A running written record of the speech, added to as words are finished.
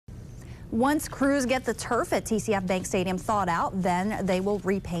Once crews get the turf at TCF Bank Stadium thawed out, then they will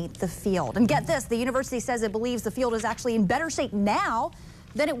repaint the field. And get this, the university says it believes the field is actually in better shape now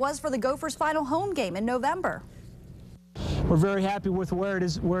than it was for the Gophers' final home game in November. We're very happy with where it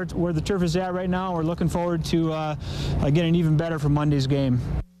is, where the turf is at right now. We're looking forward to getting even better for Monday's game.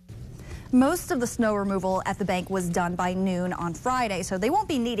 Most of the snow removal at the bank was done by noon on Friday, so they won't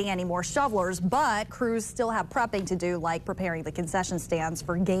be needing any more shovelers, but crews still have prepping to do, like preparing the concession stands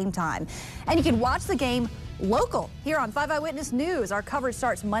for game time. And you can watch the game local here on 5 Eyewitness News. Our coverage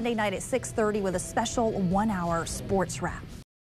starts Monday night at 6:30 with a special 1-hour sports wrap.